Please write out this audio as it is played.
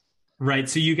Right.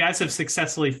 So you guys have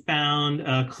successfully found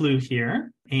a clue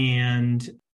here. And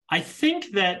I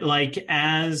think that like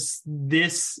as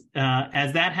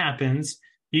that happens,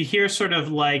 you hear sort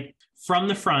of like from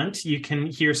the front, you can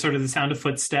hear sort of the sound of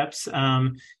footsteps.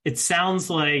 It sounds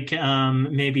like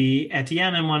maybe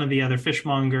Etienne and one of the other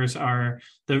fishmongers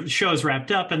the show's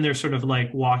wrapped up and they're sort of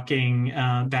like walking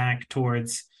back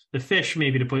towards the fish,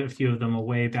 maybe to put a few of them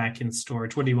away back in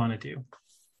storage. What do you want to do?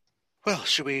 Well,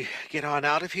 should we get on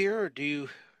out of here, or is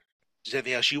there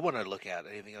anything else you want to look at?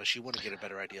 Anything else you want to get a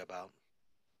better idea about?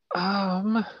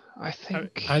 I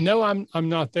think I know I'm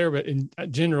not there, but in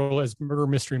general, as murder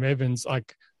mystery mavens,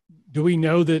 like, do we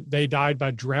know that they died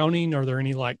by drowning? Are there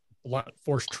any like blunt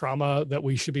force trauma that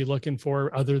we should be looking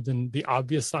for other than the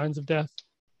obvious signs of death?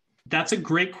 That's a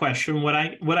great question. What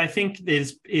I think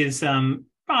is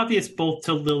obvious both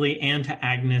to Lily and to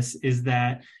Agnes is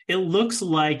that it looks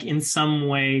like in some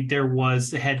way there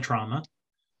was head trauma.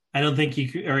 I don't think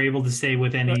you are able to say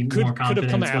with any more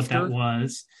confidence what that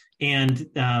was. And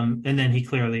then he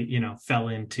clearly, fell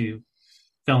into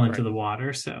the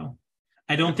water. So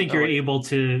I don't think you're able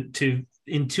to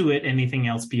intuit anything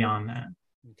else beyond that.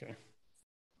 Okay.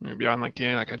 Beyond like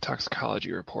a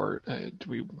toxicology report,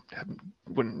 we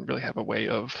wouldn't really have a way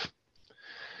of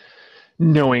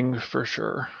knowing for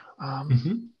sure.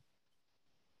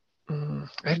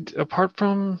 Apart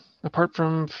from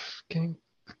getting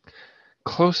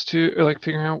close to or like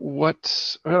figuring out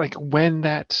when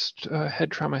that head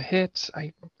trauma hits,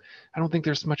 I don't think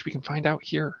there's much we can find out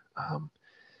here.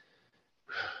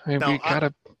 We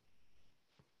gotta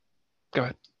go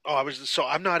ahead.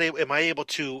 I'm not able. Am I able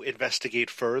to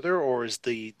investigate further, or is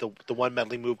the one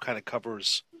meddling move kind of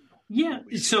covers? Yeah.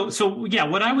 So yeah,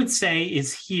 what I would say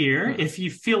is here, if you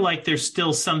feel like there's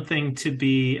still something to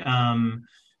be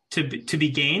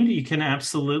gained, you can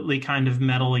absolutely kind of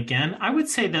meddle again. I would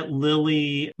say that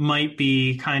Lily might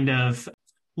be kind of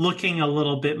looking a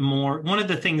little bit more. One of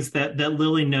the things that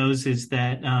Lily knows is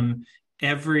that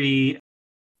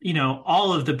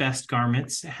all of the best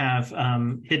garments have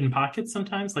hidden pockets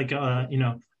sometimes, like, a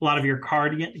lot of your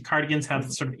cardigans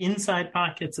have sort of inside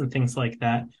pockets and things like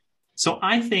that. So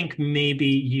I think maybe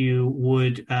you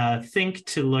would think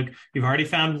to look, you've already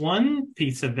found one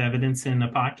piece of evidence in a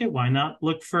pocket. Why not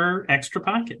look for extra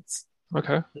pockets?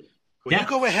 Okay. Well, you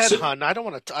go ahead, hon.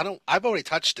 I've already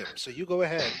touched him, so you go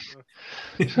ahead.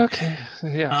 Okay.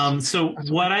 Yeah. So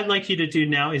what I'd like you to do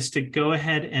now is to go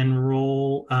ahead and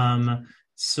roll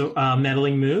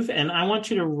meddling move. And I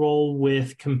want you to roll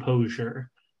with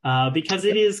composure because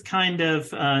it is kind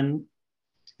of,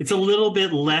 it's a little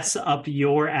bit less up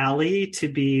your alley to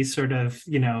be sort of,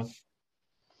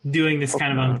 doing this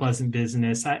kind of unpleasant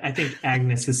business. I think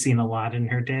Agnes has seen a lot in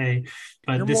her day,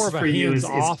 but You're this more of for a you is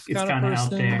hands-off kind kind of of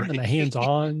out person there. than a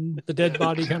hands-on the dead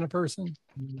body kind of person.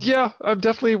 Yeah, I'm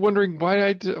definitely wondering why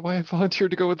I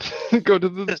volunteered to go to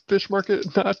the fish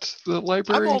market, not the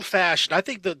library. I'm old-fashioned. I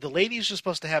think the ladies are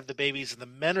supposed to have the babies, and the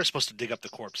men are supposed to dig up the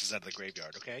corpses out of the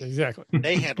graveyard. Okay, Exactly.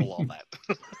 They handle all that.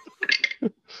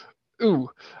 Ooh,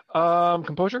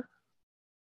 composure.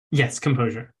 Yes,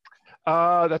 composure.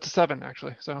 That's a 7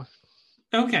 actually. So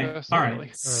okay, all right. Really.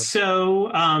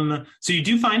 So you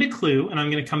do find a clue, and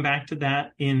I'm going to come back to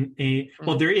that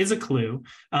there is a clue,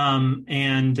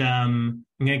 and I'm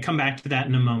going to come back to that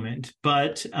in a moment.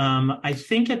 But I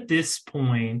think at this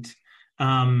point,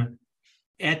 right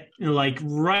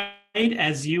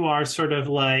as you are sort of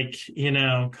like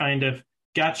kind of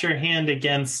got your hand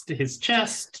against his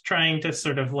chest, trying to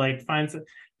sort of like find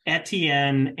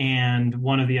Etienne and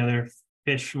one of the other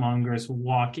fishmongers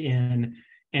walk in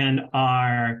and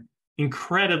are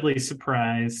incredibly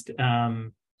surprised.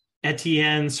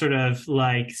 Etienne sort of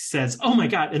like says, "Oh my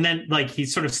God." And then like he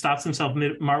sort of stops himself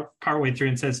partway through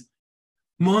and says,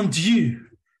 "Mon Dieu."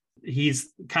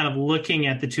 He's kind of looking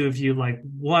at the two of you like,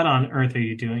 what on earth are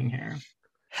you doing here?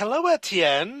 Hello,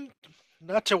 Etienne.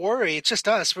 Not to worry. It's just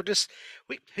us.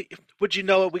 Would you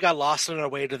know it? We got lost on our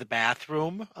way to the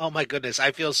bathroom. Oh my goodness.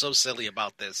 I feel so silly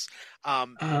about this. Do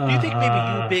you think maybe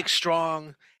you big,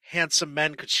 strong, handsome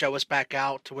men could show us back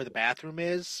out to where the bathroom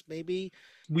is, maybe?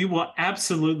 We will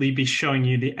absolutely be showing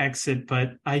you the exit,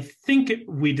 but I think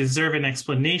we deserve an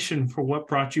explanation for what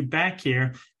brought you back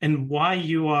here and why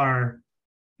you are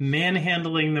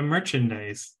manhandling the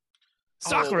merchandise.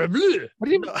 Sacre bleu! What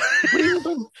do you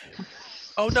mean?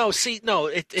 Oh no! See, no,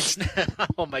 it's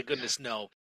oh my goodness, no!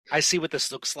 I see what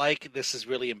this looks like. This is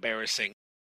really embarrassing.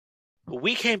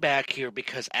 We came back here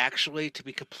because, actually, to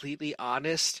be completely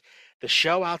honest, the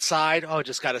show outside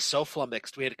just got us so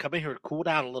flummoxed. We had to come in here and cool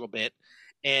down a little bit,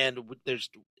 and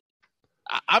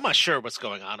I'm not sure what's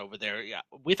going on over there. Yeah,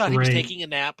 we thought he was taking a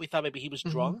nap. We thought maybe he was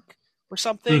drunk. or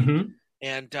something. Mm-hmm.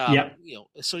 And Yep.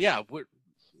 so yeah,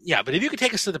 but if you could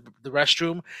take us to the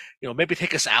restroom, maybe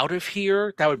take us out of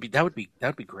here, that would be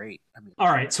great. I mean, All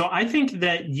right. So I think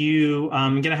that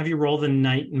I'm going to have you roll the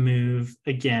night move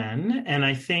again. And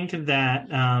I think that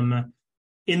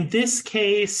in this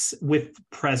case with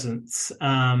presence, but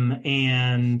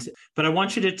I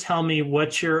want you to tell me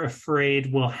what you're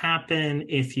afraid will happen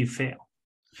if you fail.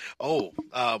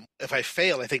 If I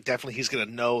fail, I think definitely he's going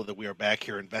to know that we are back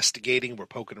here investigating. We're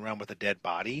poking around with a dead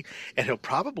body, and he'll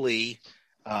probably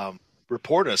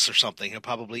report us or something. He'll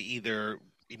probably either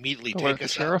immediately take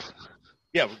us sheriff. out.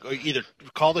 Yeah, either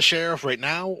call the sheriff right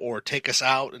now or take us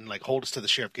out and like hold us till the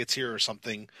sheriff gets here or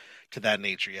something to that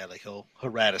nature. Yeah, like he'll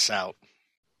rat us out.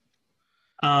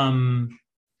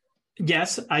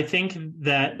 Yes, I think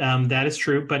that that is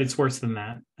true, but it's worse than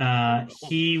that.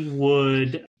 He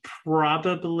would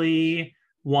probably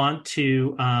want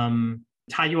to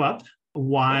tie you up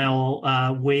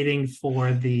while waiting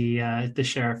for the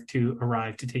sheriff to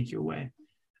arrive to take you away,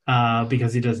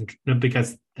 because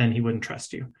then he wouldn't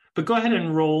trust you. But go ahead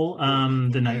and roll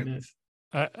the night move.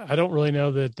 I don't really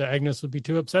know that Agnes would be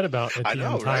too upset about it. I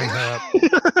know, right?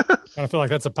 I feel like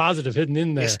that's a positive hidden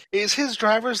in there. Is his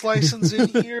driver's license in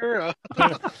here?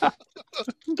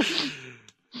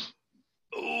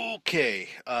 Okay.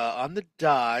 On the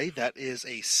die, that is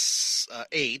a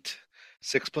 8.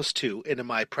 6 plus 2. And in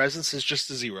my presence is just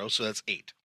a 0, so that's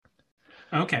 8.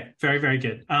 Okay. Very, very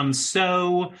good.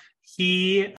 So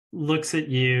he looks at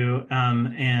you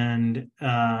and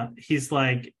he's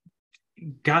like,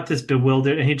 got this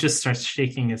bewildered, and he just starts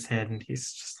shaking his head, and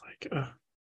he's just like, ugh.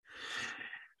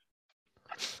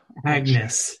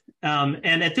 Agnes.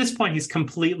 And at this point, he's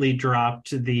completely dropped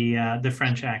the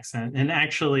French accent. And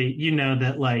actually,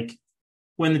 that like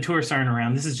when the tourists aren't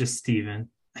around, this is just Steven.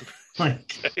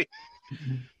 Like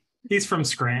he's from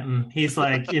Scranton. He's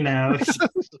like,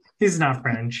 he's not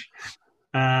French.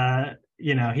 He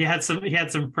had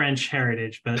some French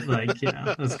heritage, but like,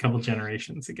 it was a couple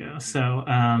generations ago. So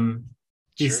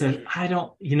he said, I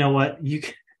don't, what, you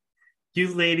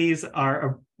ladies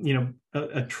are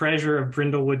a treasure of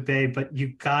Brindlewood Bay, but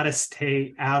you gotta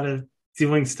stay out of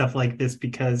doing stuff like this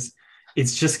because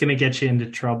it's just going to get you into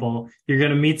trouble. You're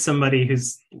going to meet somebody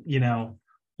who's,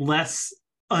 less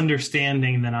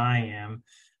understanding than I am.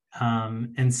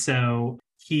 And so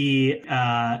he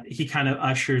kind of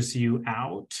ushers you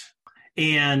out.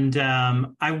 And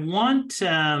I want,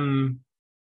 so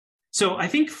I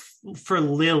think for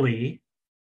Lily,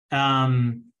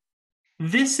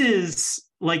 this is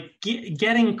like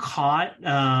getting caught,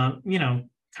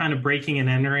 kind of breaking and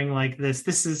entering like this.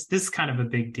 This is kind of a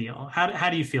big deal. How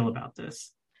do you feel about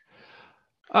this?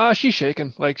 She's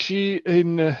shaken. Like she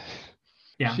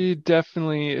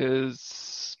definitely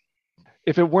is.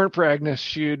 If it weren't for Agnes,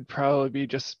 she'd probably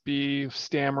be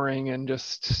stammering and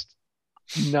just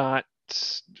not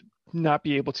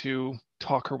be able to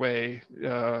talk her way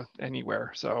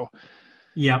anywhere. So,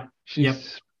 yep.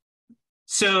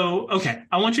 So, okay,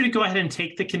 I want you to go ahead and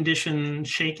take the condition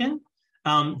shaken.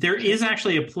 There is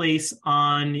actually a place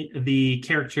on the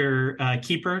character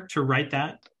keeper to write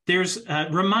that. There's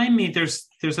remind me. There's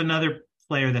another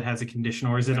player that has a condition,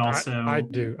 or is it also? I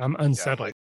do. I'm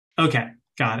unsettled. Okay,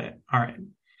 got it. All right.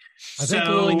 I think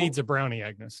Lily needs a brownie,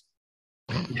 Agnes.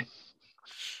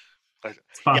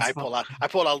 I pull out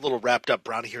a little wrapped up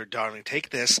brownie here, darling. Take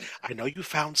this. I know you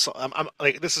found some. I'm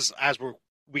like, this is as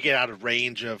we get out of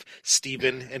range of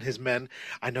Steven and his men.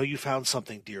 I know you found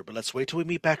something, dear, but let's wait till we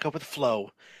meet back up with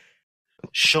Flo.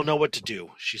 She'll know what to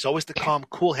do. She's always the calm,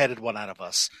 cool-headed one out of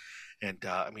us. And,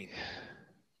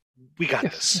 we got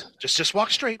this. Just walk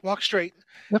straight.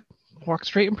 Yep. Walk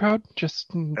straight and proud.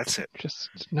 That's it. Just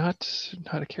not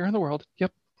a care in the world.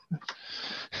 Yep.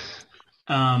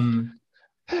 All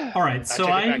right. So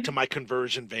I take it back to my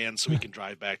conversion van so we can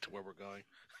drive back to where we're going.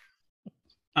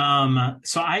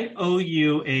 So I owe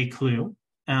you a clue.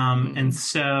 And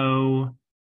so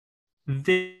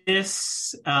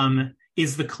this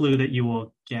is the clue that you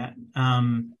will get.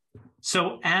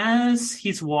 So as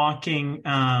he's walking,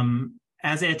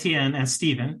 as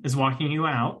Steven is walking you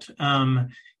out,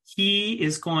 he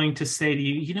is going to say to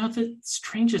you, the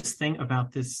strangest thing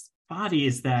about this body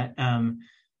is that,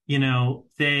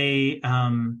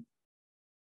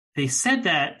 they said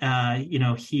that,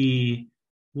 he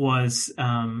was,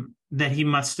 that he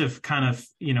must have kind of,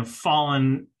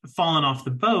 fallen off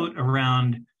the boat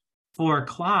around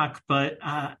 4:00. But,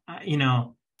 I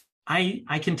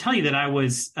can tell you that I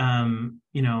was,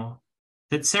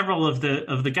 that several of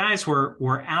the guys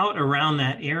were out around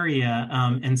that area,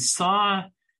 and saw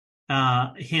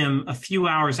him a few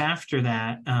hours after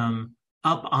that,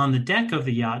 up on the deck of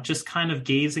the yacht, just kind of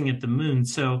gazing at the moon.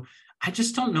 So I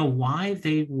just don't know why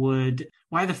the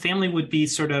family would be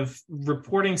sort of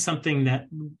reporting something that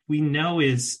we know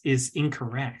is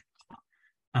incorrect.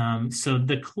 So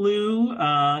the clue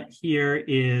here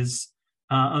is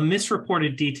a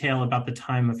misreported detail about the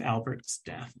time of Albert's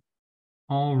death.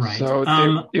 All right.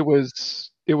 So it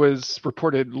was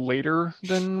reported later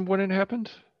than when it happened.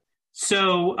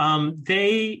 So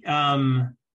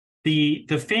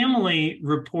the family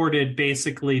reported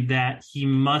basically that he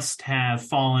must have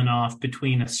fallen off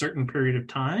between a certain period of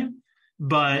time,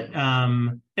 but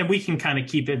and we can kind of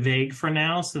keep it vague for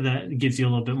now, so that it gives you a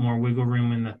little bit more wiggle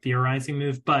room in the theorizing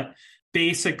move. But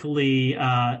basically,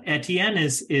 Etienne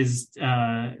is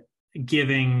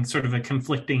giving sort of a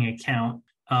conflicting account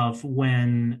of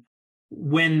when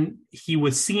he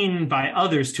was seen by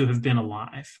others to have been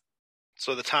alive.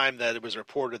 So the time that it was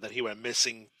reported that he went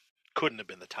missing couldn't have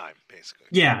been the time, basically.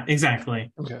 Yeah,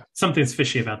 exactly. Okay. Something's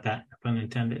fishy about that, pun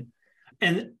intended.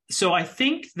 And so I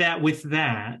think that with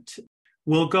that,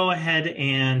 we'll go ahead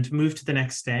and move to the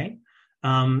next day.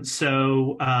 You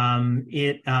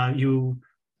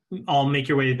all make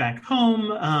your way back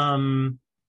home.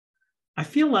 I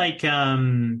feel like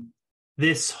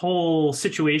this whole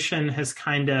situation has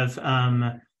kind of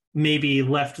maybe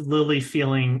left Lily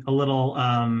feeling a little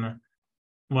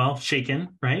shaken,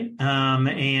 right?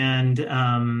 I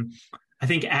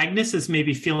think Agnes is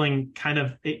maybe feeling kind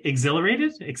of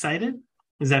exhilarated, excited.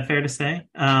 Is that fair to say?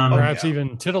 Perhaps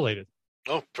even titillated.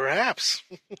 Oh, perhaps.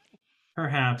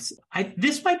 Perhaps.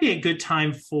 This might be a good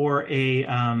time for a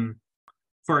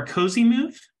cozy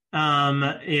move.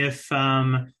 If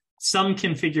some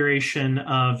configuration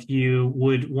of you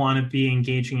would want to be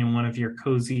engaging in one of your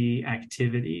cozy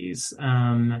activities,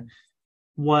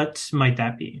 what might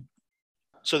that be?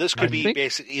 So this could be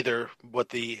basically either what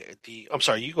the I'm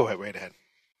sorry, you go ahead right ahead.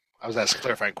 I was asking a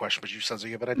clarifying question, but you sounds like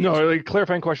you have an idea. No, a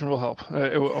clarifying question will help.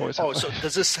 It will always help. Oh, so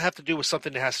does this have to do with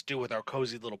something that has to do with our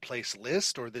cozy little place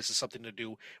list, or this is something to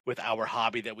do with our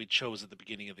hobby that we chose at the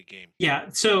beginning of the game? Yeah.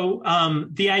 So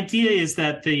the idea is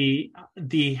that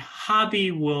the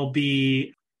hobby will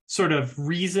be sort of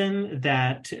reason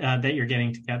that you're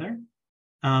getting together,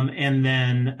 and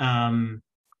then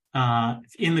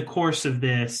in the course of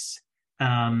this,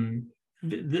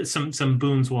 some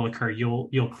boons will occur.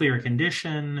 You'll clear a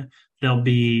condition. There'll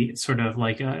be sort of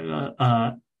like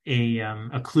a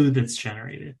clue that's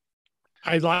generated.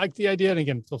 I like the idea, and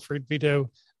again, feel free to veto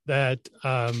that.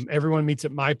 Everyone meets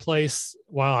at my place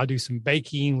while I do some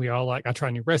baking. I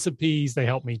try new recipes. They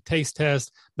help me taste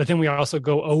test, but then we also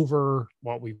go over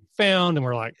what we found, and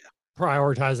we're like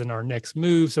prioritizing our next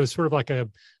move. So it's sort of like a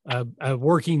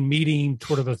working meeting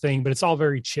sort of a thing, but it's all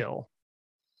very chill.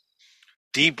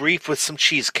 Debrief with some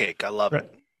cheesecake. I love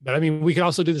it. But I mean, we could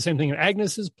also do the same thing at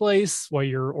Agnes's place while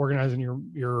you're organizing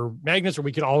your magnets, or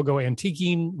we could all go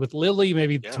antiquing with Lily.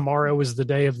 Maybe tomorrow is the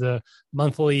day of the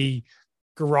monthly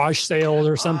garage sale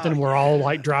or something. We're all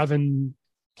like driving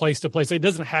place to place. It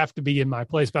doesn't have to be in my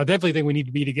place, but I definitely think we need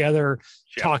to be together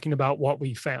talking about what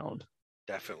we found.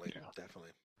 Definitely.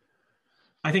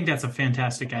 I think that's a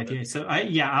fantastic idea. So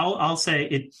I'll say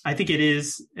it. I think it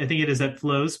is at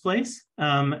Flo's place,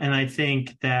 and I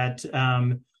think that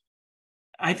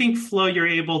Flo, you're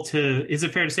able to. Is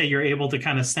it fair to say you're able to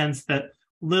kind of sense that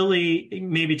Lily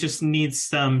maybe just needs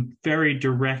some very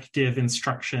directive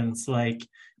instructions, like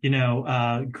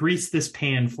grease this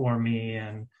pan for me,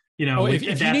 and if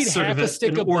you need half a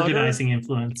stick of organizing butter,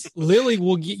 influence. Lily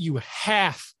will get you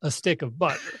half a stick of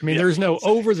butter. I mean, there's no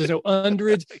over, there's no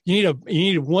underage. You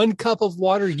need 1 cup of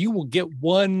water. You will get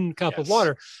 1 cup of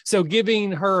water. So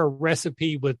giving her a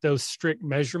recipe with those strict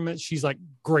measurements, she's like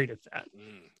great at that.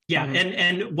 Yeah,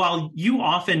 and while you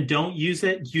often don't use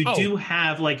it, you do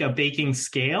have like a baking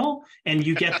scale, and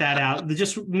you get that out.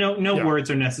 Just no words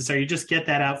are necessary. You just get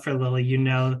that out for Lily.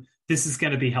 This is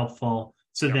going to be helpful.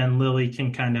 So then Lily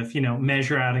can kind of,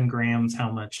 measure out in grams how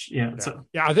much. So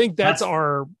I think that's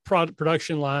our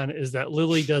production line, is that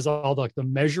Lily does all the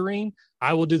measuring.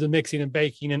 I will do the mixing and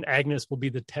baking, and Agnes will be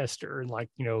the tester and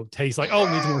taste like,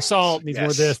 it needs more salt, needs more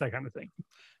of this, that kind of thing.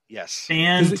 Yes.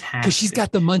 Fantastic. Because she's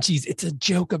got the munchies. It's a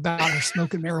joke about her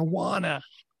smoking marijuana.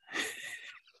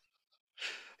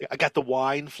 I got the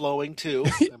wine flowing too.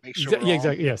 Make sure we're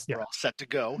all set to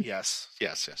go. Yes.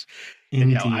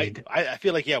 Indeed. And, I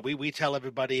feel like we tell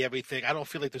everybody everything. I don't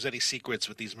feel like there's any secrets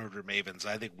with these murder mavens.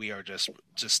 I think we are just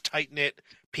tight knit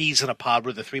peas in a pod.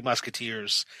 We're the Three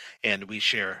Musketeers, and we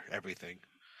share everything.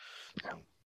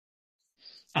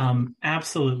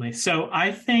 Absolutely. So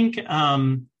I think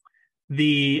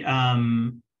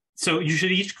So you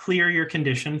should each clear your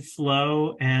condition.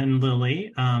 Flo and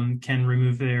Lily can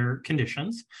remove their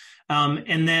conditions.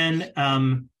 And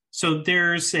then, so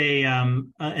there's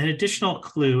an additional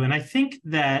clue. And I think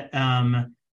that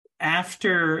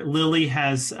after Lily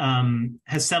has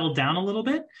settled down a little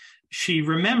bit, she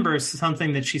remembers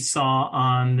something that she saw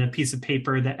on the piece of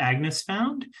paper that Agnes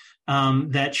found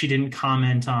that she didn't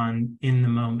comment on in the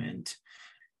moment.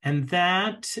 And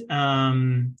that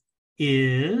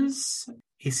is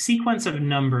a sequence of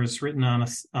numbers written on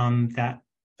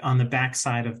the back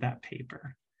side of that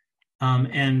paper.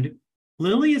 And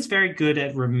Lily is very good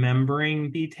at remembering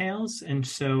details, and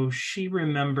so she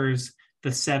remembers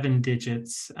the 7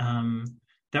 digits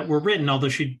that were written, although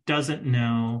she doesn't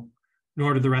know,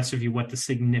 nor do the rest of you, what the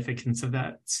significance of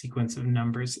that sequence of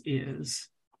numbers is.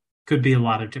 Could be a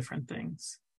lot of different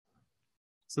things.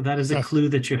 So that is a clue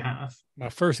that you have. My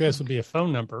first guess would be a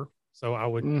phone number, so I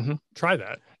would try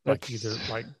that. Like either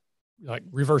like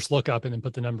reverse lookup and then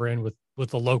put the number in with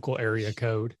the local area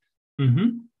code.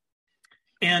 Mm-hmm.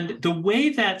 And the way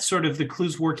that sort of the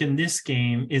clues work in this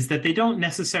game is that they don't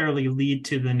necessarily lead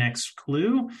to the next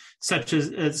clue, such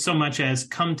as so much as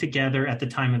come together at the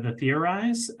time of the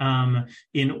theorize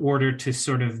in order to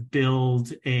sort of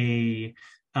build an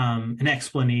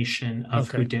explanation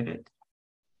of who did it.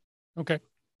 Okay.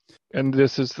 And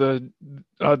this is the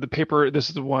paper. This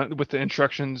is the one with the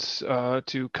instructions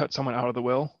to cut someone out of the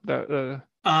will.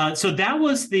 So that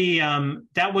was the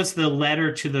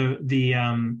letter to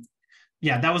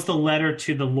that was the letter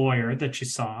to the lawyer that you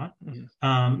saw.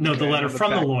 The letter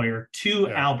from the lawyer to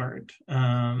Albert.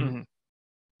 And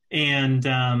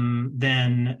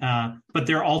then, but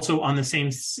they're also on the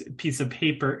same piece of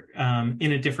paper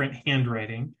in a different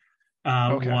handwriting.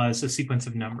 Was a sequence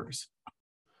of numbers.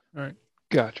 All right.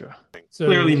 Gotcha. So,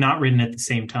 clearly not written at the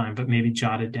same time, but maybe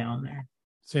jotted down there.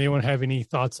 So anyone have any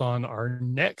thoughts on our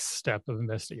next step of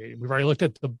investigating? We've already looked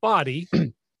at the body.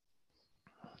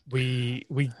 We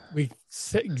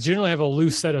generally have a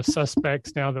loose set of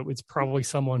suspects now that it's probably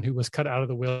someone who was cut out of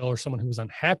the will or someone who was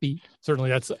unhappy. Certainly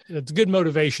that's good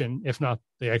motivation, if not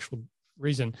the actual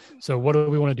reason. So what do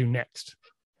we want to do next?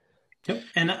 Yep.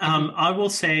 And I will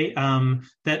say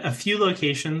that a few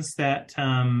locations that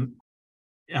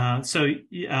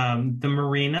the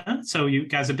marina. So you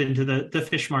guys have been to the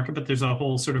fish market, but there's a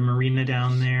whole sort of marina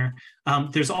down there.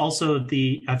 There's also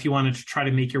if you wanted to try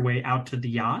to make your way out to the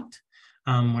yacht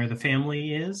where the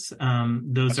family is.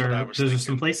 Those are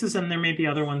some places, and there may be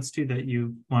other ones too that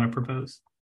you want to propose.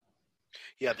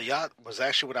 Yeah, the yacht was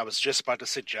actually what I was just about to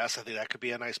suggest. I think that could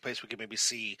be a nice place. We could maybe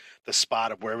see the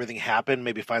spot of where everything happened,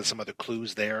 maybe find some other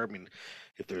clues there. I mean,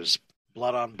 if there's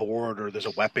blood on board or there's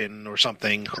a weapon or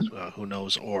something, who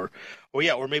knows? Or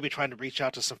maybe trying to reach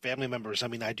out to some family members. I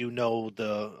mean, I do know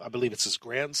I believe it's his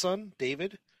grandson,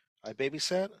 David, I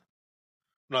babysat.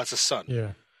 No, it's his son.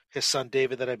 Yeah. His son,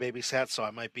 David, that I babysat. So I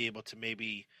might be able to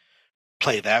maybe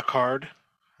play that card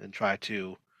and try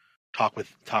to talk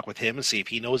with him and see if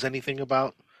he knows anything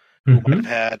about who might have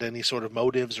had any sort of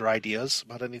motives or ideas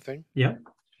about anything. Yep.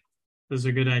 Those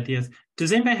are good ideas.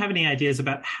 Does anybody have any ideas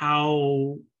about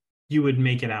how you would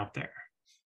make it out there?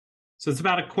 So it's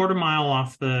about a quarter mile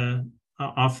off the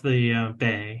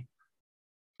bay.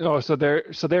 Oh, so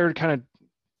they're kind of,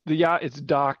 the yacht is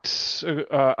docked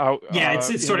out. Yeah,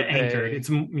 it's sort of anchored. It's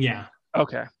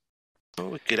okay.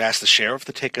 Well, we could ask the sheriff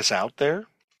to take us out there.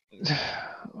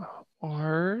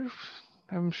 Or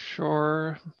I'm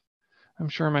sure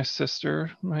my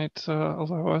sister might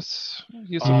allow us.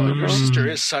 Your sister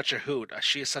is such a hoot.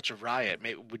 She is such a riot.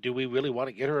 Do we really want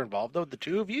to get her involved, though? The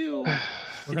two of you.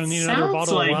 We're going to need another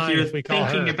bottle of wine if we call her.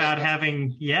 You're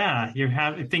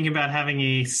thinking about having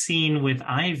a scene with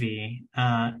Ivy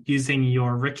using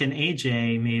your Rick and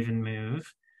AJ Maven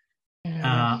move.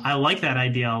 Yeah. I like that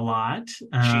idea a lot. She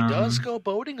does go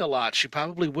boating a lot. She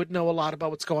probably would know a lot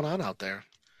about what's going on out there.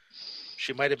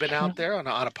 She might have been out there on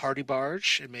a party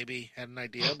barge and maybe had an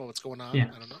idea about what's going on. Yeah.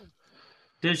 I don't know.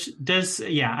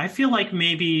 I feel like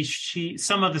maybe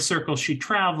some of the circles she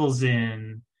travels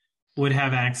in would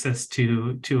have access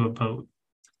to a boat.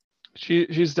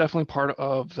 She's definitely part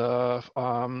of the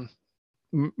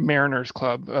Mariners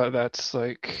Club. That's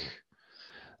like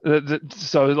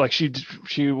so like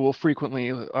she will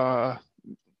frequently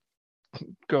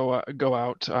go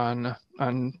out on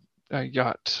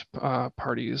yacht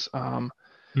parties. That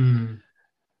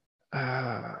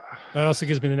also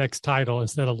gives me the next title.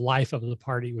 Instead of Life of the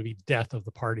Party would be Death of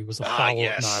the Party, was a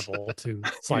follow-up novel to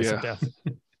Slice of Death.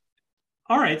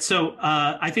 All right, so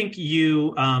I think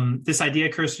you this idea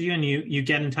occurs to you, and you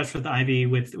get in touch with Ivy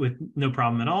with no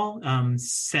problem at all.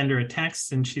 Send her a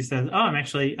text, and she says, "Oh, I'm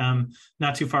actually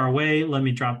not too far away. Let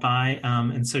me drop by."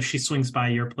 And so she swings by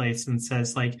your place and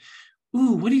says, like,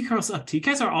 "Ooh, what are you girls up to? You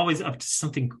guys are always up to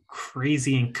something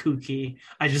crazy and kooky.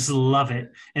 I just love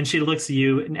it." And she looks at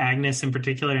you and Agnes in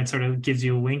particular, and sort of gives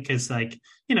you a wink as like,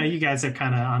 you guys are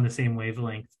kind of on the same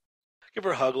wavelength. Give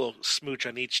her a hug, a little smooch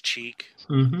on each cheek.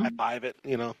 Mm-hmm. High five it,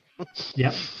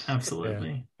 Yep, absolutely.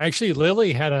 Yeah. Actually,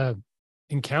 Lily had a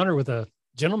encounter with a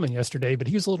gentleman yesterday, but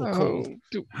he was a little cold.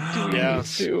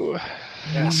 Yes. Do.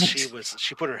 Yes,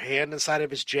 she put her hand inside of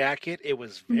his jacket. It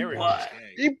was very What?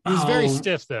 risque. He was very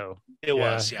stiff, though. It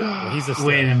was, yeah. Yeah, he's a stiff.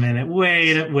 Wait a minute.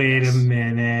 Wait a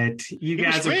minute. You He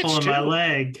guys was are pulling rich, my too.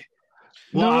 leg.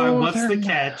 No, What's they're the not.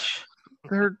 catch?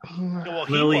 They're Well,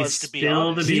 he Lily's was, to be still the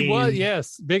honest. He was, bean.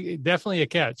 yes, big, definitely a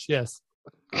catch. Yes,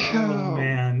 Oh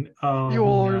man. Oh, you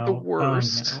all are no. the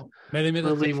worst. Oh, no. met him at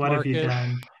the Lily, fish what have you market.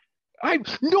 done?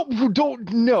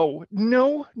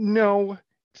 No.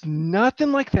 It's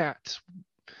nothing like that.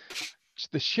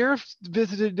 The sheriff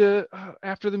visited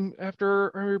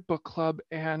after our book club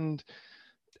and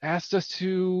asked us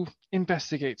to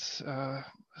investigate,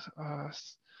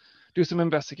 do some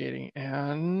investigating,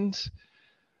 and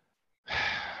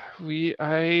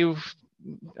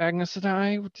Agnes and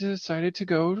I decided to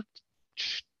go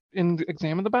and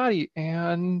examine the body,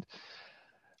 and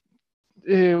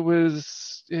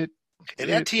And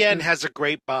Etienne has a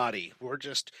great body. We're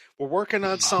working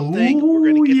on something.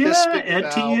 We're going to get this figured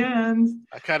out. Etienne.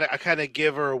 I kind of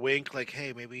give her a wink, like,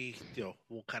 hey, maybe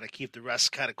we'll kind of keep the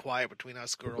rest kind of quiet between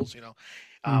us girls,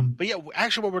 But yeah,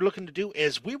 actually, what we're looking to do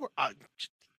is we were.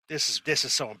 This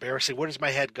is so embarrassing. Where does my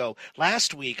head go?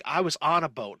 Last week, I was on a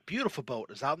boat, beautiful boat.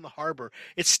 It was out in the harbor.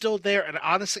 It's still there, and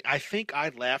honestly, I think I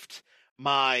left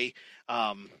my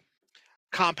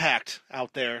compact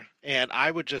out there, and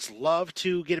I would just love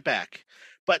to get it back.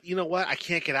 But you know what? I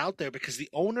can't get out there because the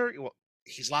owner,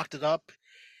 he's locked it up.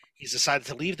 He's decided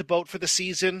to leave the boat for the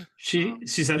season. She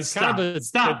said, He's "Stop! kind of a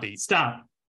Stop! deadbeat. Stop!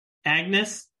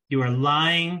 Agnes, you are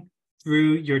lying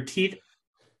through your teeth,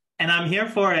 and I'm here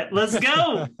for it. Let's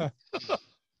go!"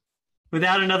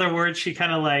 Without another word, she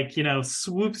kind of like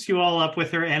swoops you all up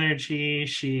with her energy.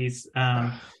 She's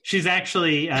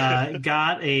actually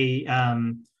got a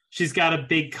she's got a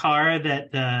big car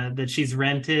that she's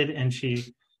rented, and you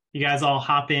guys all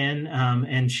hop in,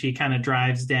 and she kind of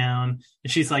drives down,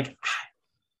 and she's like,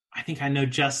 "I think I know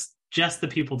just the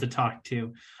people to talk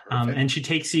to," and she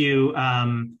takes you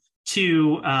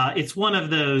to it's one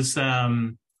of those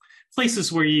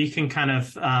places where you can kind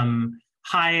of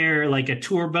hire like a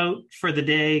tour boat for the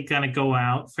day, kind of go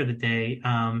out for the day,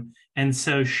 and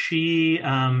so she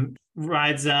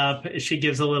rides up. She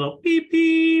gives a little beep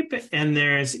beep, and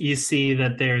you see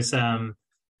that there's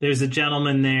a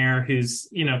gentleman there who's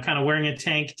kind of wearing a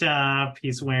tank top.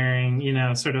 He's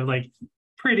wearing sort of like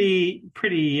pretty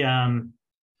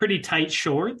tight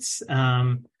shorts,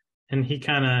 and he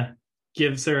kind of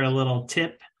gives her a little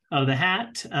tip of the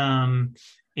hat,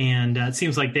 and it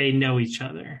seems like they know each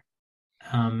other,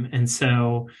 and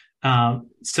so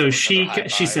she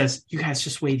says, "You guys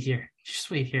just wait here.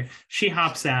 Just wait here." She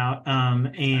hops out,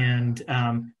 and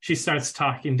she starts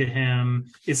talking to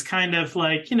him. It's kind of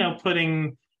like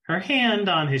putting her hand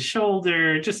on his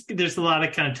shoulder. Just there's a lot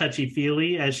of kind of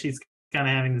touchy-feely as she's kind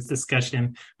of having this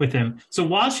discussion with him. So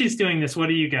while she's doing this, what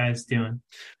are you guys doing?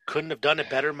 Couldn't have done it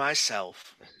better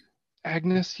myself.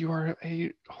 Agnes, you are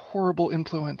a horrible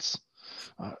influence.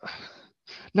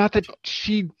 Not that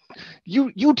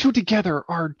you two together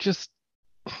are just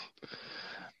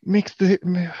makes the.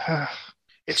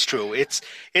 It's true. It's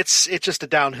just a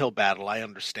downhill battle. I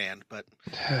understand, but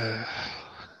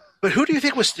who do you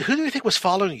think was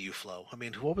following you, Flo? I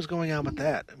mean, what was going on with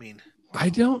that? I mean, I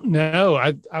don't know.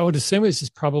 I would assume it's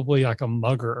just probably like a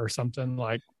mugger or something.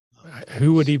 Like,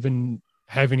 who would even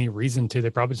have any reason to? They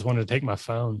probably just wanted to take my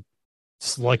phone.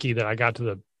 It's lucky that I got to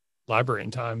the library in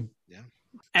time. Yeah.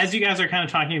 As you guys are kind of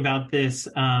talking about this,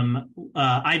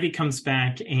 Ivy comes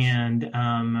back,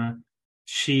 and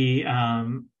she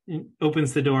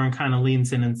opens the door and kind of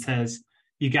leans in and says,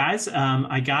 "You guys,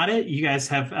 I got it. You guys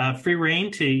have free reign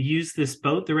to use this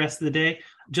boat the rest of the day.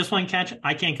 Just one catch,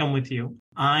 I can't come with you.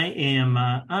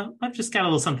 I've just got a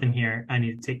little something here I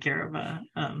need to take care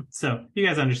of. So you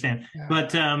guys understand. Yeah.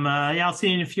 But yeah, I'll see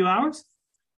you in a few hours."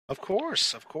 Of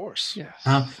course. Yes.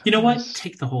 You know what?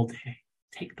 Take the whole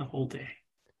day.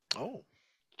 Oh.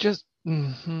 Just,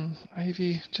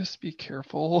 Ivy, just be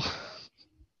careful.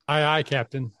 Aye,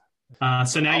 Captain.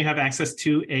 So now you have access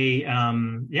to a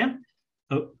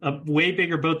way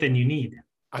bigger boat than you need.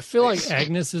 I feel like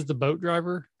Agnes is the boat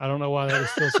driver. I don't know why that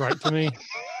just feels right to me.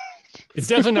 It's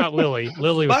definitely not Lily.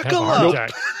 Lily would have a Buckle heart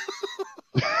up.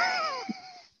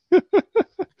 attack.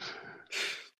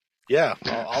 Yeah,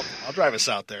 I'll drive us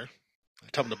out there. I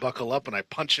tell them to buckle up, and I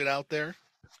punch it out there.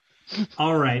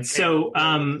 All right. So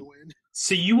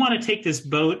you want to take this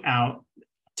boat out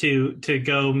to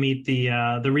go meet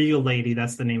the Regal lady.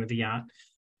 That's the name of the yacht.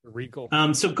 Regal.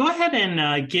 So go ahead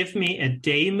and give me a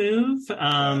day move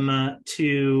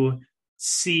to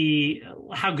see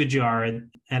how good you are at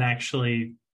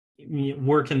actually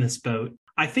working this boat.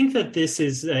 I think that this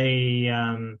is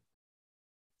a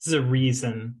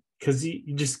reason, because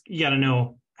you got to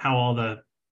know how all the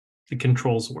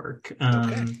controls work.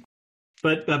 Okay.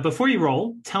 But before you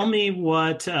roll, tell me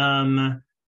what you're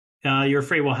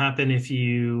afraid will happen if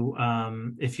you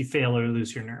fail or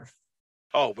lose your nerve.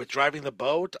 Oh, with driving the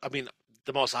boat, I mean,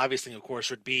 the most obvious thing, of course,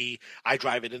 would be I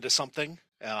drive it into something.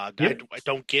 Yep. I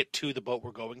don't get to the boat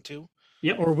we're going to.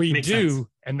 Yep. Or we Makes do, sense.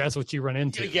 and that's what you run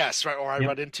into. Yes, right. Or I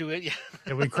run into it. Yeah.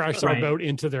 And we crash our Right. boat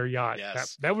into their yacht.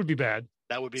 Yes. That would be bad.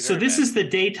 That would be So very this bad. is the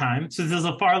daytime. So this is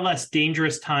a far less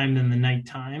dangerous time than the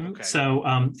nighttime. Okay. So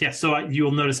So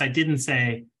you'll notice I didn't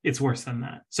say it's worse than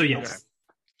that. So yes. Okay.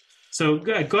 So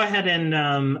go ahead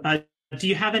and do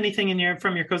you have anything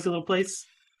from your cozy little place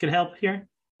could help here?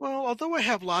 Well, although I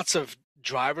have lots of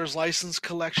driver's license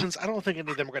collections, I don't think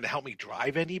any of them are going to help me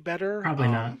drive any better. Probably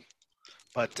not.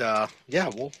 But yeah,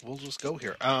 we'll just go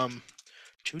here.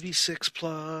 2d6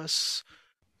 plus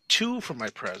 2 for my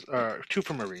 2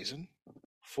 for my reason.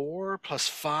 4 plus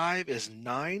 5 is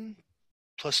 9.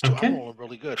 Plus 2, Okay. I'm rolling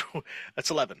really good.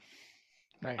 That's 11.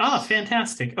 Nice. Oh,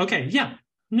 fantastic. Okay, yeah,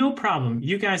 no problem.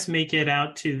 You guys make it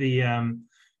out to the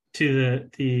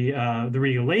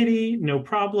Regal lady, no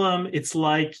problem. It's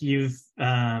like you've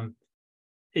driven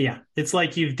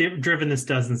this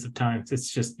dozens of times. It's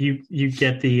just you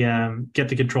get the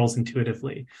controls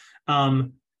intuitively.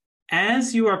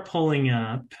 As you are pulling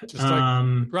up, Just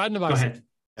like riding a go bicycle. ahead.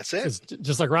 That's it. It's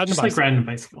just like riding a Just bicycle. like riding a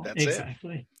bicycle. That's it.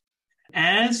 Exactly.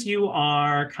 As you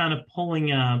are kind of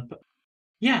pulling up,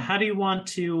 how do you want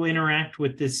to interact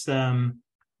with this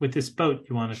boat?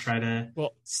 You want to try to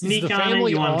sneak is the on it?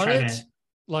 family You want to on try it? to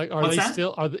Like, are What's they that?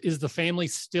 still? Is the family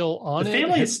still on the it?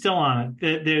 family is still on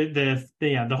it.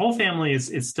 The whole family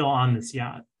is still on this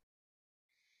yacht.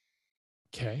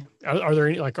 Okay. Are there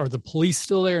any, are the police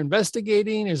still there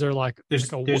investigating? Is there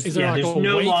There's a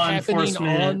no wake law happening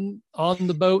enforcement on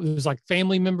the boat? There's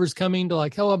family members coming to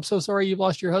oh, I'm so sorry you've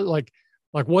lost your husband.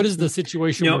 Like what is the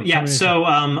situation? No, yeah. So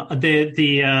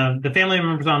the family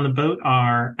members on the boat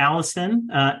are Allison,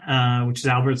 which is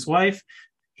Albert's wife,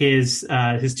 his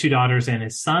 2 daughters and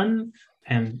his son,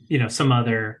 and some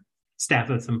other staff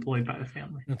that's employed by the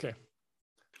family. Okay.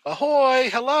 Ahoy!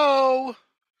 Hello.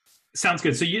 Sounds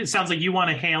good. So it sounds like you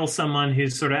want to hail someone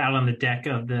who's sort of out on the deck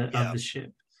of the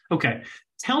ship. Okay.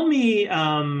 Tell me,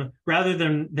 rather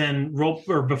than role,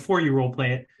 or before you role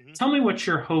play it, tell me what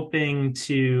you're hoping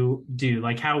to do.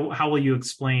 Like how will you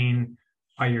explain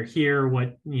why you're here?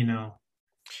 What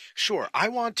Sure. I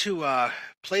want to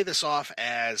play this off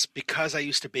as, because I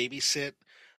used to babysit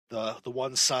the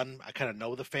one son, I kind of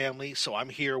know the family, so I'm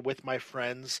here with my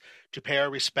friends to pay our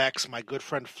respects. My good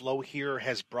friend Flo here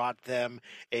has brought them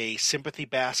a sympathy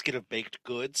basket of baked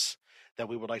goods that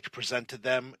we would like to present to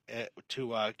them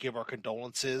to give our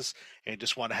condolences, and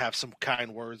just want to have some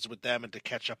kind words with them and to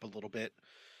catch up a little bit.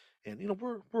 And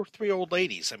we're 3 old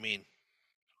ladies. I mean,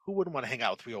 who wouldn't want to hang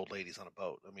out with 3 old ladies on a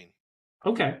boat? I mean,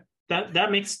 okay,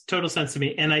 that makes total sense to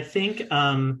me. And I think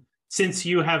since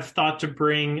you have thought to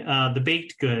bring the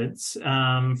baked goods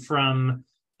from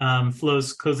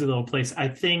Flo's cozy little place, I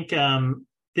think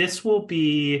this will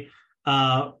be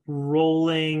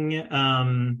rolling.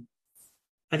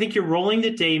 I think you're rolling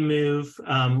the day move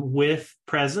with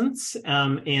presence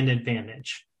and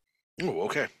advantage. oh,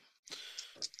 okay.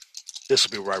 This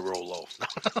will be where I roll low.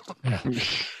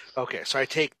 Okay, so I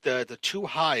take the 2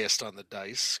 highest on the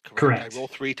dice. Correct. I roll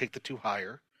 3, take the 2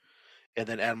 higher, and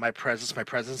then add my presence. My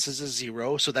presence is a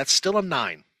 0, so that's still a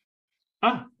 9.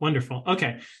 Ah, wonderful.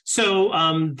 Okay,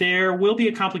 so there will be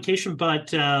a complication, but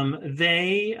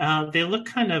they look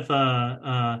kind of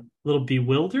a little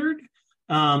bewildered,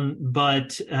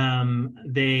 but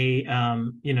they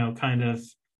kind of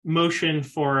motion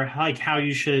for how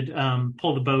you should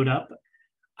pull the boat up.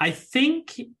 I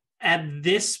think at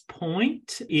this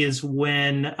point is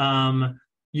when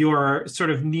your sort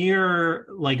of near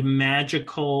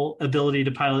magical ability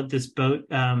to pilot this boat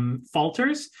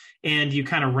falters, and you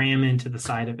kind of ram into the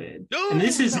side of it. And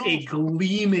this is a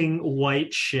gleaming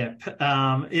white ship.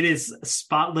 It is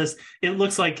spotless. It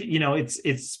looks like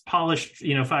it's polished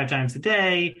 5 times a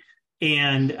day.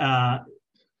 and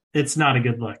it's not a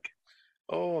good look.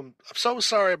 Oh, I'm so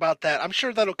sorry about that. I'm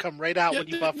sure that'll come right out when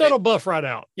you buff that'll it. buff right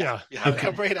out. Yeah. It'll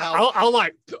come right out. I'll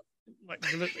like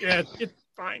yeah, it's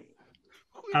fine.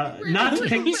 Not to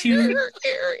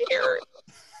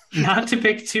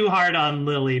pick too hard on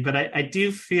Lily, but I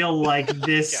do feel like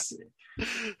this. Yeah.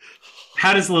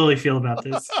 How does Lily feel about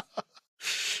this?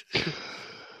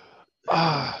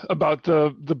 About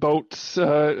the boats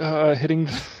hitting.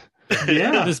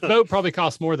 Yeah, this boat probably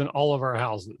costs more than all of our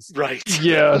houses. Right.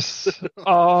 Yes.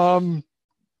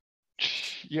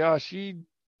 Yeah, she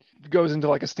goes into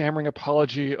like a stammering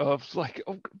apology of like,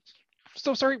 "Oh,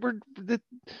 so sorry, the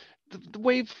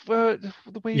wave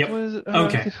yep. was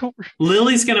okay."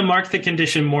 Lily's gonna mark the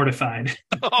condition mortified.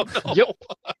 Oh no. Yep.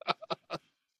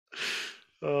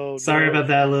 Oh, sorry about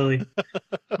that, Lily.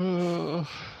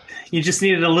 You just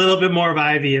needed a little bit more of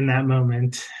Ivy in that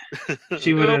moment.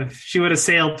 She would have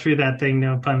sailed through that thing,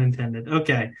 no pun intended.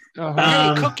 Okay.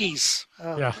 Hey, cookies.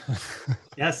 Yeah.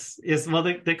 yes. Well,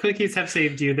 the cookies have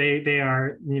saved you. They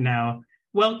are,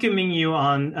 welcoming you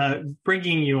on,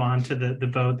 bringing you onto the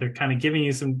boat. They're kind of giving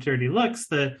you some dirty looks.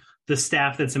 The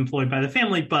staff that's employed by the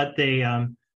family, but they're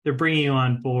bringing you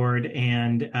on board,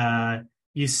 and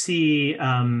you see.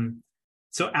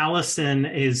 So Allison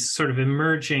is sort of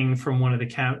emerging from one of the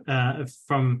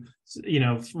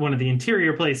one of the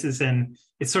interior places, and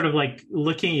it's sort of like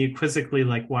looking at you quizzically,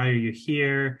 like, "Why are you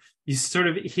here?" You sort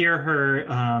of hear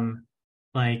her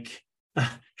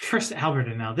first Albert,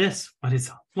 and now this.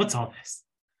 What's all this?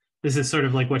 This is sort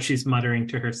of like what she's muttering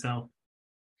to herself.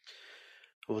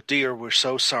 Well, dear, we're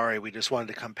so sorry. We just wanted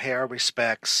to come pay our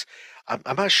respects.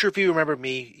 I'm not sure if you remember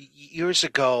me years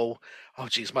ago. Oh,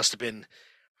 geez, must have been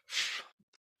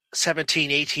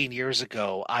 17, 18 years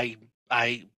ago. I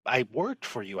worked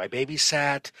for you. I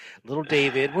babysat little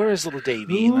David. Where is little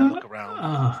Davy? And I look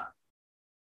around.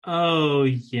 Oh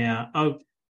yeah. Oh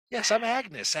yes, I'm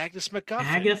Agnes. Agnes McGuffin.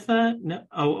 Agatha? No.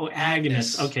 Oh,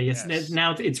 Agnes. Okay. Yes.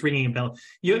 Now it's ringing a bell.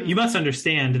 You must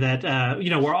understand that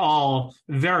we're all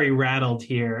very rattled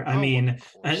here. I mean,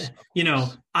 I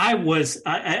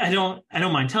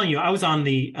don't mind telling you, I was on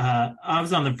the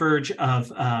verge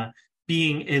of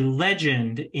being a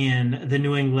legend in the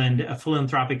New England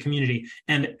philanthropic community.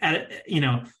 And,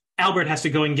 Albert has to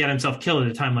go and get himself killed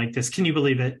at a time like this. Can you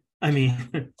believe it? I mean,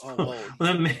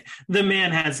 the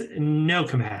man has no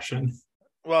compassion.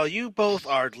 Well, you both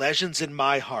are legends in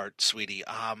my heart, sweetie.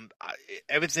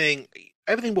 Everything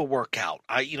will work out.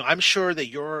 I'm sure that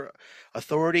your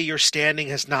authority, your standing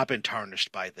has not been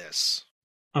tarnished by this.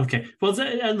 Okay. Well,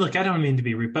 look, I don't mean to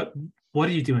be rude, but what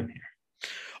are you doing here?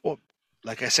 Well,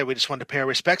 like I said, we just wanted to pay our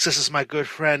respects. This is my good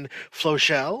friend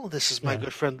Flochelle. This is my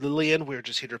good friend Lillian. We're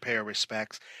just here to pay our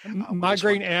respects. My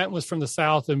great aunt was from the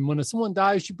South, and when someone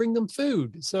dies, you bring them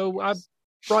food. So I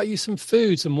brought you some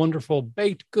food, some wonderful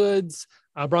baked goods.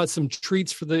 I brought some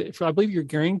treats for I believe your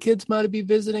grandkids might be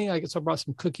visiting. I guess I brought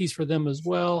some cookies for them as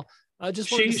well.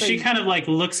 She kind of like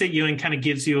looks at you and kind of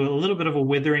gives you a little bit of a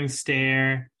withering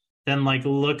stare, then like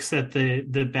looks at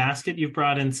the basket you've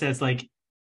brought and says like,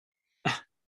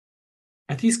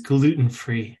 "Are these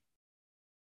gluten-free?"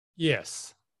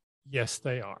 Yes,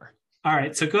 they are. All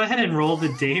right, so go ahead and roll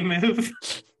the day move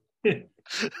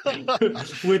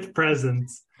with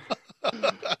presents.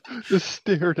 Just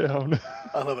stare down.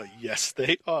 I love it. Yes,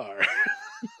 they are.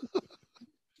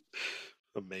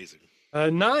 Amazing.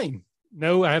 9.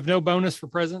 No, I have no bonus for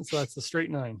presents, so that's a straight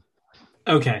 9.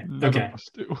 Okay.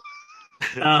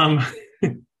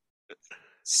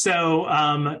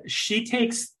 So she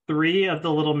takes 3 of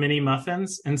the little mini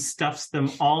muffins and stuffs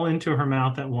them all into her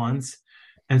mouth at once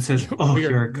and says, "Oh,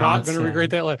 you're a godsend." Not going to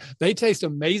regret that later. They taste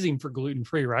amazing for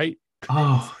gluten-free, right?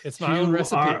 Oh, it's my own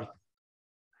recipe.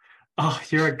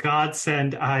 You're a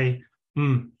godsend.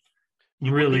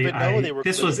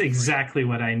 This was exactly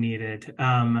what I needed.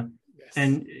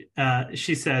 And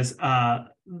she says,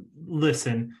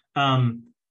 "Listen,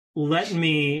 let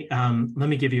me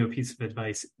give you a piece of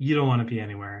advice. You don't want to be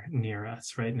anywhere near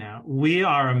us right now. We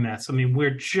are a mess. I mean,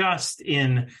 we're just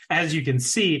in, as you can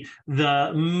see,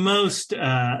 the most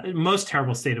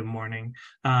terrible state of mourning.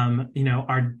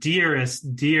 Our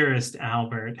dearest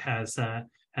Albert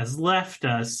has left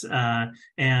us,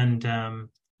 and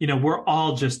we're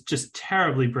all just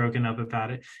terribly broken up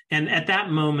about it." And at that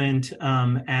moment,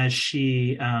 as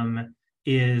she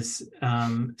is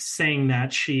saying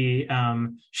that, she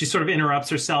sort of interrupts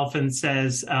herself and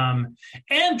says,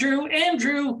 Andrew,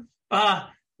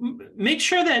 make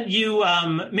sure that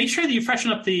you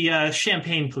freshen up the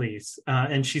champagne, please.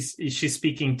 And she's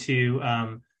speaking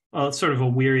to sort of a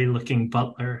weary looking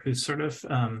butler who's sort of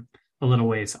a little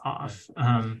ways off.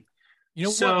 You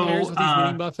know So, what pairs with these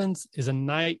mini muffins is a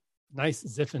nice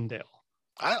Zinfandel.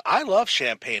 I love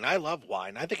champagne. I love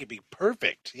wine. I think it'd be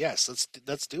perfect. Yes,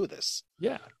 let's do this.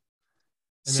 Yeah.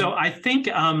 So I think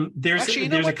there's actually,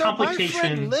 there's a though? My complication.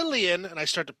 friend Lillian, and I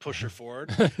start to push her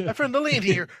forward. My friend Lillian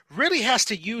here really has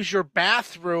to use your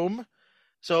bathroom.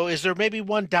 So is there maybe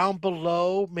one down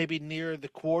below, maybe near the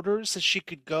quarters, that she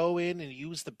could go in and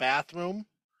use the bathroom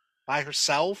by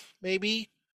herself, maybe?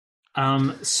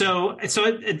 So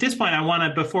at this point, I want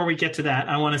to, before we get to that,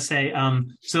 I want to say,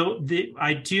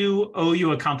 I do owe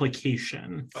you a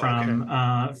complication from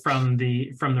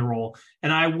the role,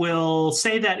 and I will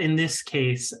say that in this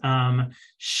case,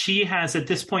 she has at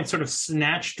this point sort of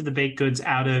snatched the baked goods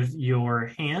out of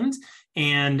your hand,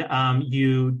 and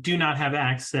you do not have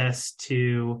access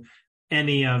to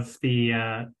any of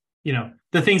the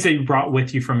the things that you brought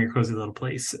with you from your cozy little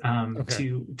place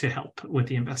to help with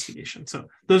the investigation. So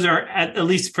those are at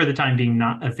least for the time being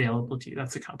not available to you.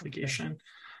 That's a complication.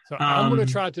 So I'm going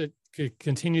to try to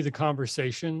continue the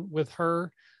conversation with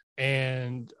her.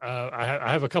 And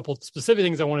I have a couple specific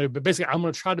things I want to do, but basically I'm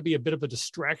going to try to be a bit of a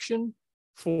distraction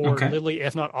for Lily,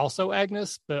 if not also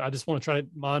Agnes, but I just want to try to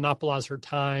monopolize her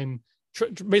time,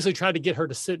 basically try to get her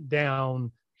to sit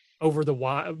down over the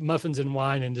muffins and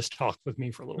wine and just talk with me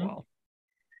for a little while.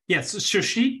 Yes, so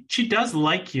she does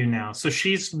like you now, so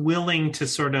she's willing to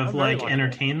sort of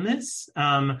entertain this.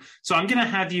 So I'm going to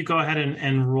have you go ahead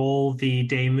and roll the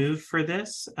day move for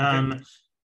this.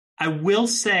 I will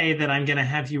say that I'm going to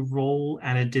have you roll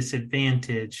at a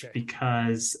disadvantage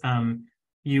because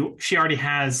she already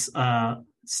has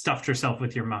stuffed herself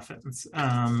with your muffins,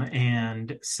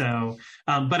 and so.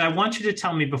 But I want you to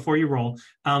tell me before you roll,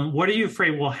 what are you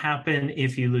afraid will happen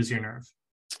if you lose your nerve?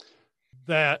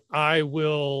 That I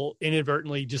will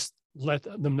inadvertently just let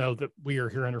them know that we are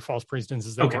here under false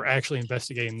pretenses, that we're actually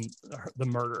investigating the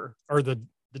murder or the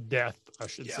death, I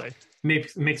should say.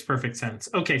 Makes perfect sense.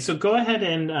 Okay, so go ahead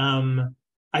and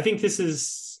I think this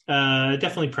is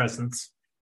definitely presence.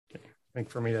 Okay. I think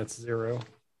for me that's 0.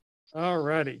 All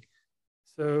righty.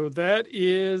 So that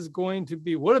is going to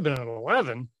be, would have been an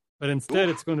 11, but instead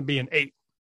it's going to be an 8.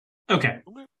 Okay.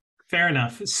 Fair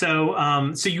enough.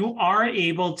 So, so you are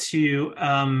able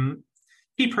to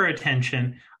keep her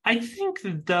attention. I think,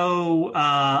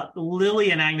 though,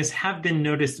 Lily and Agnes have been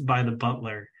noticed by the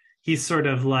butler. He's sort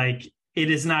of like, it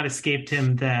has not escaped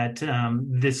him that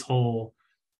this whole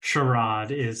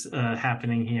charade is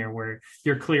happening here, where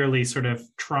you're clearly sort of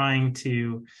trying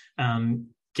to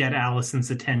get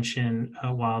Allison's attention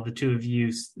while the two of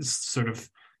you sort of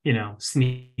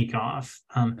sneak off.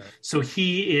 So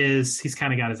he's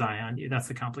kind of got his eye on you. That's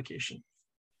the complication.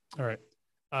 All right.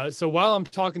 So while I'm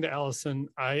talking to Allison,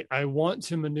 I want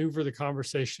to maneuver the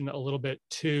conversation a little bit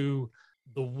to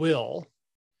the will.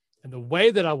 And the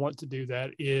way that I want to do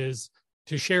that is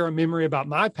to share a memory about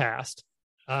my past,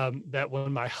 that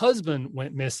when my husband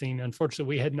went missing,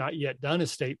 unfortunately, we had not yet done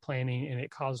estate planning, and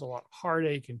it caused a lot of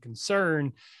heartache and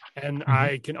concern. And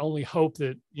I can only hope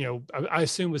that, I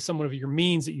assume with someone of your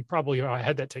means that you probably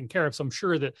had that taken care of. So I'm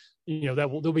sure that,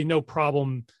 there'll be no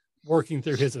problem working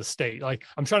through his estate. Like,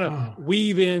 I'm trying to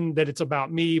weave in that it's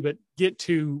about me, but get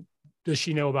to, does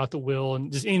she know about the will,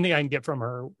 and just anything I can get from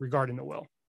her regarding the will.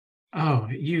 Oh,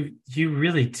 you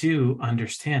really do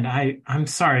understand. I'm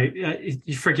sorry.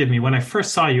 You forgive me. When I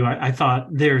first saw you, I thought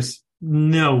there's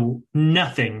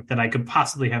nothing that I could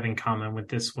possibly have in common with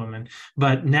this woman.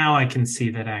 But now I can see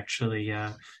that actually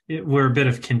we're a bit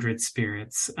of kindred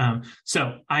spirits.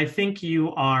 So I think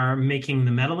you are making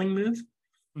the meddling move.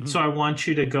 Mm-hmm. So I want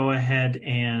you to go ahead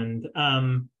and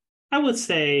I would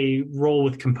say roll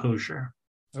with composure.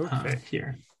 Okay.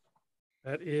 Here.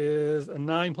 That is a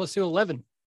 9 + 2, 11.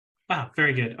 Wow,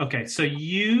 very good. Okay, so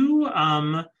you,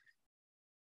 I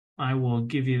will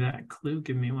give you that clue.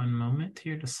 Give me one moment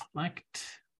here to select.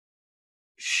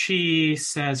 She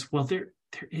says, "Well, there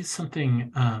is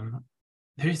something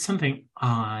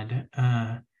odd.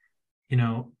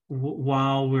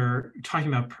 While we're talking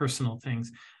about personal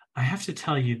things, I have to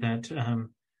tell you that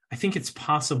I think it's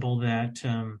possible that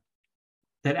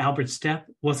that Albert's death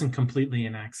wasn't completely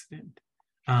an accident.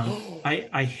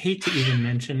 I hate to even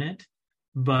mention it."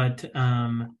 But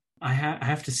I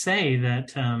have to say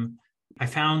that I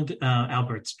found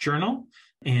Albert's journal,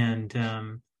 and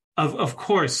of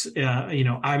course,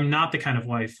 I'm not the kind of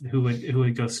wife who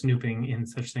would go snooping in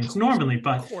such things normally.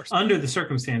 But under the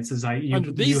circumstances,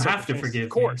 you have to forgive of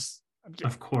course. Me.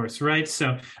 Of course, right?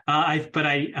 So I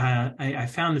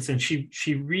found this, and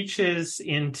she reaches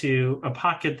into a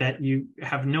pocket that you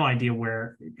have no idea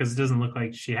where, because it doesn't look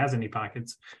like she has any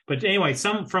pockets. But anyway,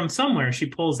 from somewhere she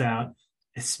pulls out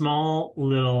a small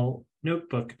little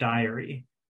notebook diary,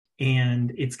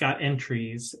 and it's got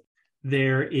entries.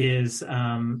 There is,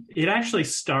 it actually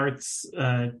starts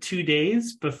 2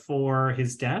 days before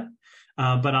his death,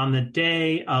 but on the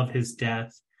day of his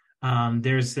death,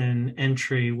 there's an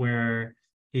entry where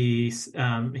he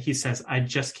says, "I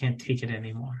just can't take it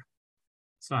anymore."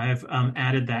 So I have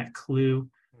added that clue.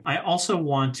 I also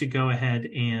want to go ahead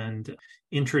and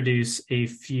introduce a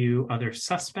few other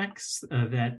suspects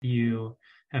that you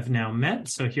have now met.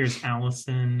 So here's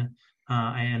Allison.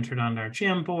 I entered on our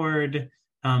jam board,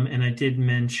 and I did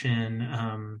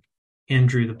mention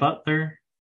Andrew the butler.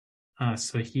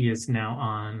 So he is now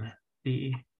on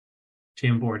the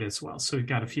jam board as well. So we've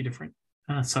got a few different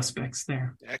suspects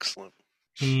there. Excellent.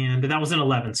 And that was an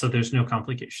 11, so there's no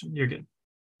complication. You're good.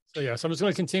 So I'm just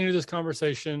going to continue this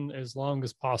conversation as long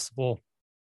as possible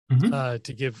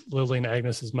to give Lily and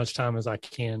Agnes as much time as I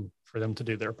can for them to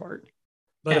do their part.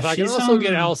 But if I can also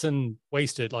get Allison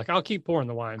wasted, like I'll keep pouring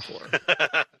the wine for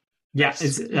her. Yeah,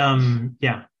 it's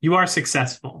you are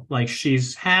successful. Like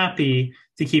she's happy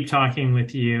to keep talking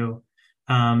with you,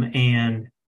 and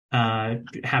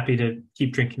happy to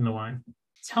keep drinking the wine.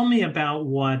 Tell me about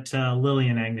what Lily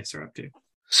and Agnes are up to.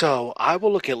 So I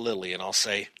will look at Lily and I'll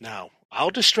say, "Now I'll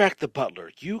distract the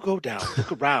butler. You go down,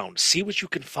 look around, see what you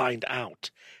can find out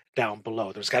down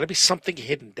below. There's got to be something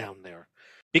hidden down there.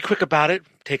 Be quick about it.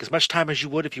 Take as much time as you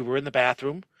would if you were in the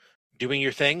bathroom doing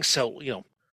your thing. So,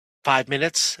 5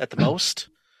 minutes at the most.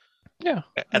 Yeah.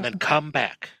 And then come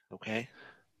back. Okay?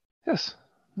 Yes.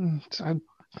 I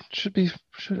should,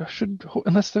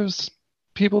 unless there's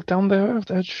people down there,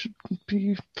 that should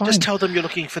be fine. Just tell them you're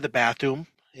looking for the bathroom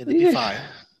and it'll be fine.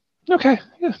 Okay.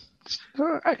 Yeah.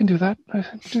 I can do that.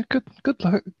 Good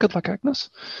luck,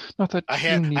 Agnes. Not that I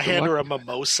hand her a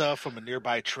mimosa from a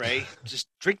nearby tray. Just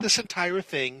drink this entire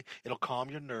thing. It'll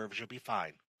calm your nerves. You'll be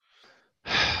fine.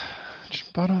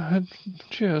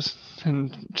 Cheers.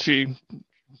 And she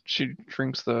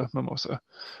drinks the mimosa.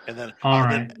 And then, All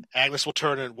right. Then Agnes will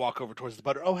turn and walk over towards the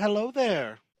butter. Oh, hello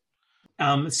there.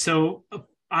 So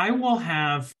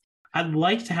I'd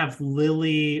like to have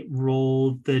Lily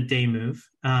roll the day move.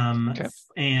 Okay.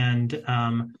 And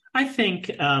I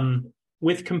think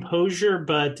with composure,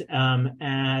 but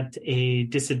at a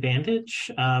disadvantage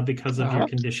because of your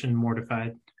condition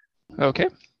mortified. Okay.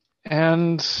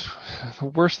 And the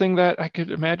worst thing that I could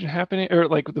imagine happening, or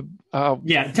like the tell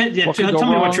me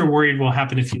what you're worried will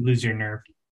happen if you lose your nerve.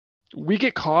 We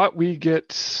get caught. We get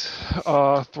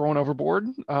thrown overboard.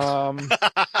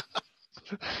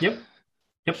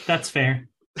 Yep, that's fair.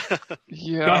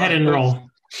 Yeah. Go ahead and roll.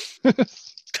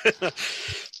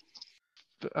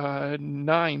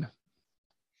 9.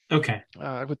 Okay.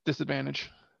 With disadvantage.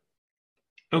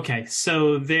 Okay,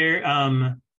 so there,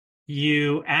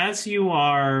 as you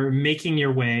are making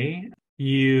your way,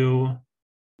 you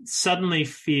suddenly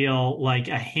feel like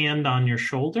a hand on your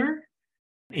shoulder,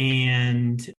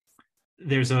 and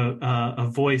there's a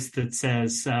voice that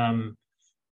says, "Can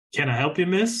I help you,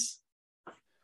 miss?"